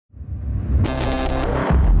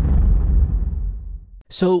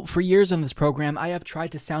So, for years on this program, I have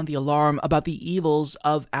tried to sound the alarm about the evils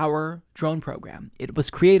of our drone program. It was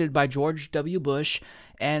created by George W. Bush,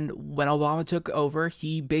 and when Obama took over,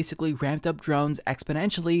 he basically ramped up drones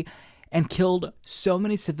exponentially and killed so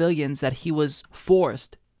many civilians that he was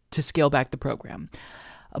forced to scale back the program.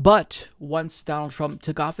 But once Donald Trump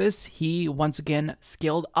took office, he once again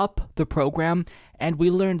scaled up the program, and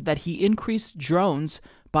we learned that he increased drones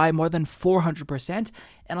by more than 400%,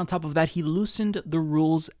 and on top of that, he loosened the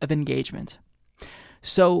rules of engagement.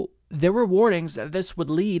 So there were warnings that this would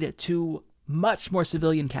lead to much more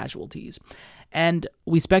civilian casualties, and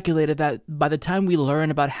we speculated that by the time we learn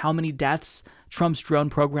about how many deaths Trump's drone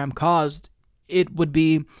program caused, it would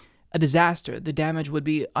be a disaster. The damage would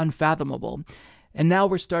be unfathomable. And now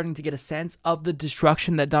we're starting to get a sense of the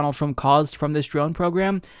destruction that Donald Trump caused from this drone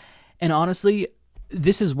program, and honestly,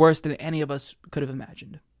 this is worse than any of us could have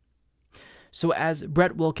imagined. So as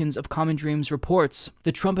Brett Wilkins of Common Dreams reports,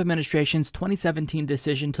 the Trump administration's 2017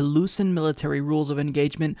 decision to loosen military rules of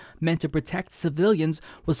engagement meant to protect civilians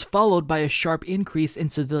was followed by a sharp increase in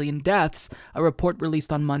civilian deaths, a report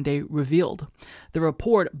released on Monday revealed. The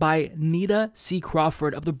report by Nita C.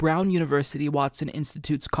 Crawford of the Brown University Watson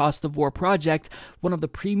Institute's Cost of War Project, one of the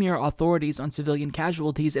premier authorities on civilian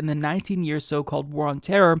casualties in the 19-year so-called War on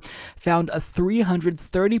Terror, found a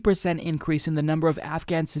 330% increase in the number of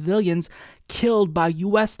Afghan civilians killed by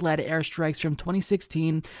U.S.-led airstrikes from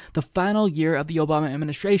 2016, the final year of the Obama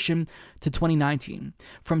administration, to 2019.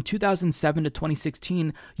 From 2007 to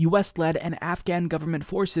 2016, U.S.-led and Afghan government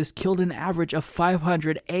forces killed an average of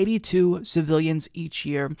 582 civilians each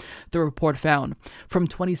year, the report found. From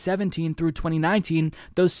 2017 through 2019,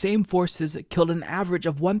 those same forces killed an average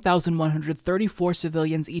of 1,134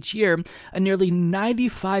 civilians each year, a nearly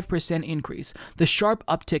 95% increase. The sharp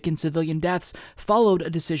uptick in civilian deaths followed a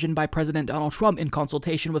decision by President Donald Trump in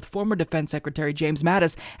consultation with former Defense Secretary James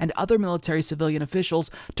Mattis and other military civilian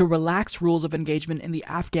officials to relax rules of engagement in the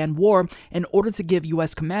Afghan war in order to give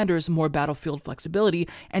U.S. commanders more battlefield flexibility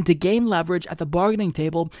and to gain leverage at the bargaining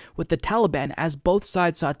table with the Taliban as both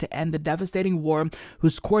sides sought to end the devastating war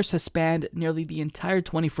whose course has spanned nearly the entire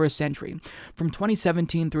 21st century. From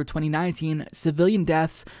 2017 through 2019, civilian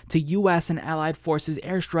deaths to U.S. and allied forces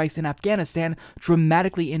airstrikes in Afghanistan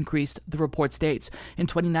dramatically increased, the report states. In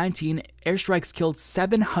 2019, airstrikes killed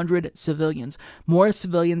 700 civilians, more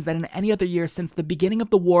civilians than in any other year since the beginning of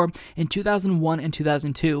the war in 2001 and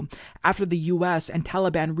 2002. After the U.S. and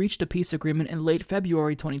Taliban reached a peace agreement in late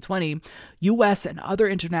February 2020, U.S. and other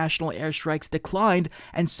international airstrikes declined,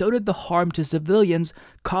 and so did the harm to civilians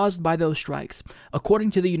caused by those strikes.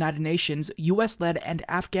 According to the United Nations, U.S.-led and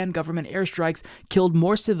Afghan government airstrikes killed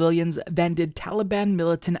more civilians than did Taliban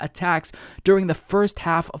militant attacks during the first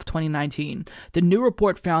half of 2019. The new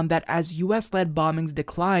report found that as U.S.-led bombings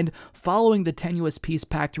declined following the tenuous peace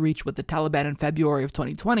pact reached with the Taliban in February of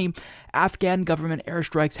 2020, Afghan government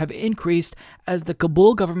airstrikes have increased as the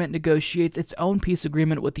Kabul government negotiates its own peace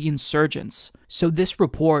agreement with the insurgents. So this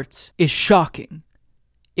report is shocking.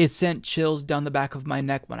 It sent chills down the back of my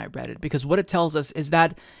neck when I read it, because what it tells us is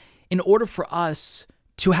that in order for us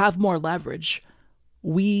to have more leverage,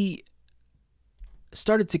 we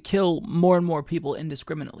started to kill more and more people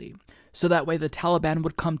indiscriminately. So that way the Taliban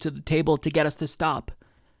would come to the table to get us to stop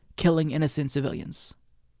killing innocent civilians.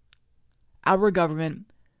 Our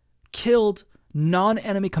government killed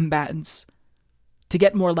non-enemy combatants to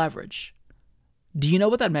get more leverage. Do you know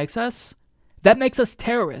what that makes us? That makes us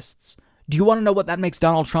terrorists. Do you want to know what that makes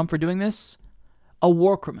Donald Trump for doing this? A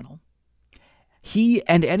war criminal. He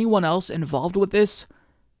and anyone else involved with this,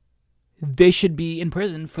 they should be in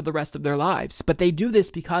prison for the rest of their lives. But they do this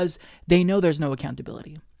because they know there's no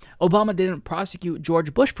accountability. Obama didn't prosecute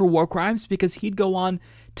George Bush for war crimes because he'd go on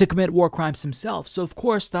to commit war crimes himself. So, of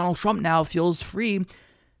course, Donald Trump now feels free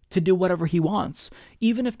to do whatever he wants,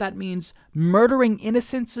 even if that means murdering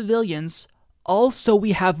innocent civilians. Also,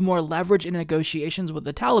 we have more leverage in negotiations with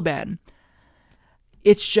the Taliban.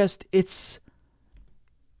 It's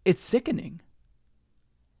sickening.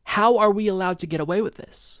 How are we allowed to get away with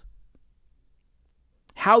this?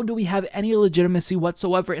 How do we have any legitimacy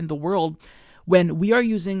whatsoever in the world when we are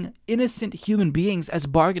using innocent human beings as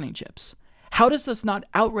bargaining chips? How does this not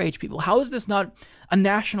outrage people? How is this not a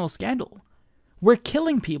national scandal? We're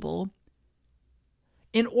killing people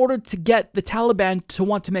in order to get the Taliban to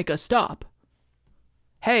want to make us stop.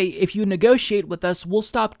 Hey, if you negotiate with us, we'll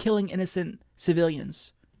stop killing innocent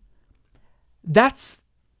civilians. That's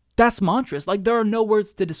monstrous. Like, there are no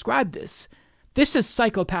words to describe this. This is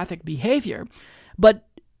psychopathic behavior, but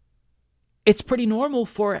it's pretty normal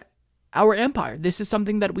for our empire. This is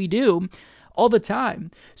something that we do all the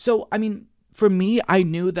time. So, I mean, for me, I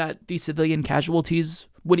knew that the civilian casualties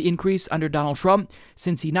would increase under Donald Trump,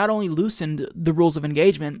 since he not only loosened the rules of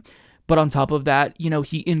engagement, but on top of that,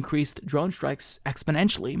 he increased drone strikes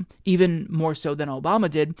exponentially, even more so than Obama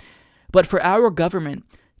did. But for our government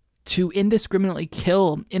to indiscriminately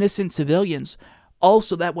kill innocent civilians,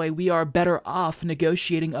 also that way we are better off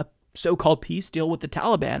negotiating a so-called peace deal with the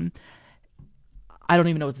Taliban, I don't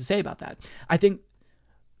even know what to say about that. I think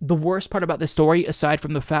the worst part about this story, aside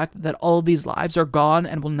from the fact that all of these lives are gone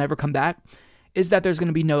and will never come back, is that there's going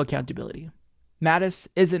to be no accountability. Mattis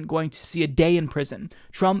isn't going to see a day in prison.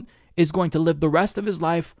 Trump is going to live the rest of his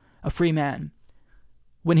life a free man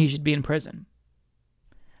when he should be in prison.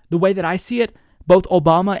 The way that I see it, both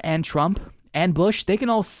Obama and Trump and Bush, they can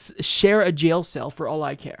all share a jail cell for all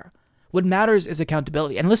I care. What matters is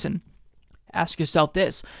accountability. And listen, ask yourself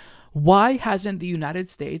this. Why hasn't the United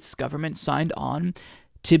States government signed on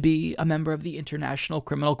to be a member of the International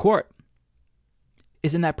Criminal Court?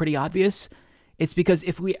 Isn't that pretty obvious? It's because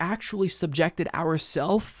if we actually subjected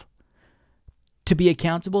ourselves to be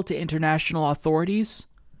accountable to international authorities,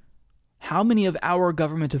 how many of our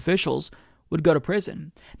government officials would go to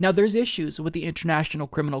prison? Now, there's issues with the International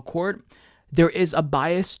Criminal Court. There is a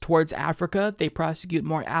bias towards Africa. They prosecute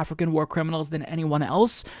more African war criminals than anyone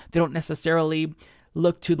else. They don't necessarily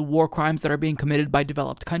look to the war crimes that are being committed by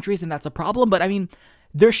developed countries, and that's a problem. But I mean,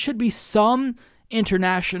 there should be some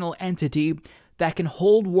international entity that can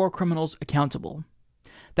hold war criminals accountable,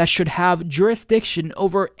 that should have jurisdiction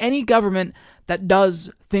over any government that does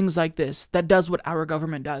things like this, that does what our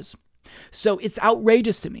government does. So it's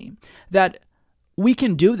outrageous to me that we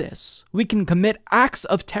can do this. We can commit acts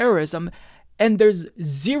of terrorism and there's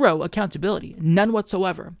zero accountability, none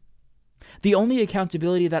whatsoever. The only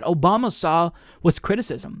accountability that Obama saw was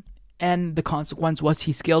criticism, and the consequence was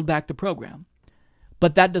he scaled back the program.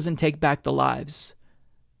 But that doesn't take back the lives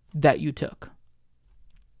that you took.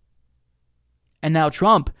 And now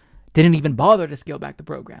Trump didn't even bother to scale back the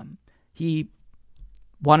program. He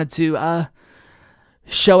wanted to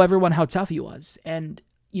show everyone how tough he was. And,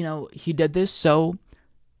 he did this so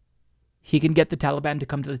he can get the Taliban to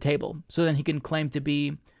come to the table. So then he can claim to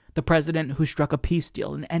be the president who struck a peace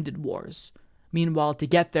deal and ended wars. Meanwhile, to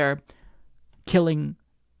get there, killing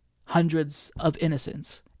hundreds of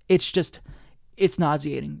innocents. It's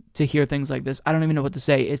nauseating to hear things like this. I don't even know what to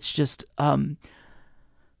say. It's just,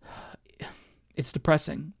 it's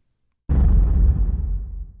depressing.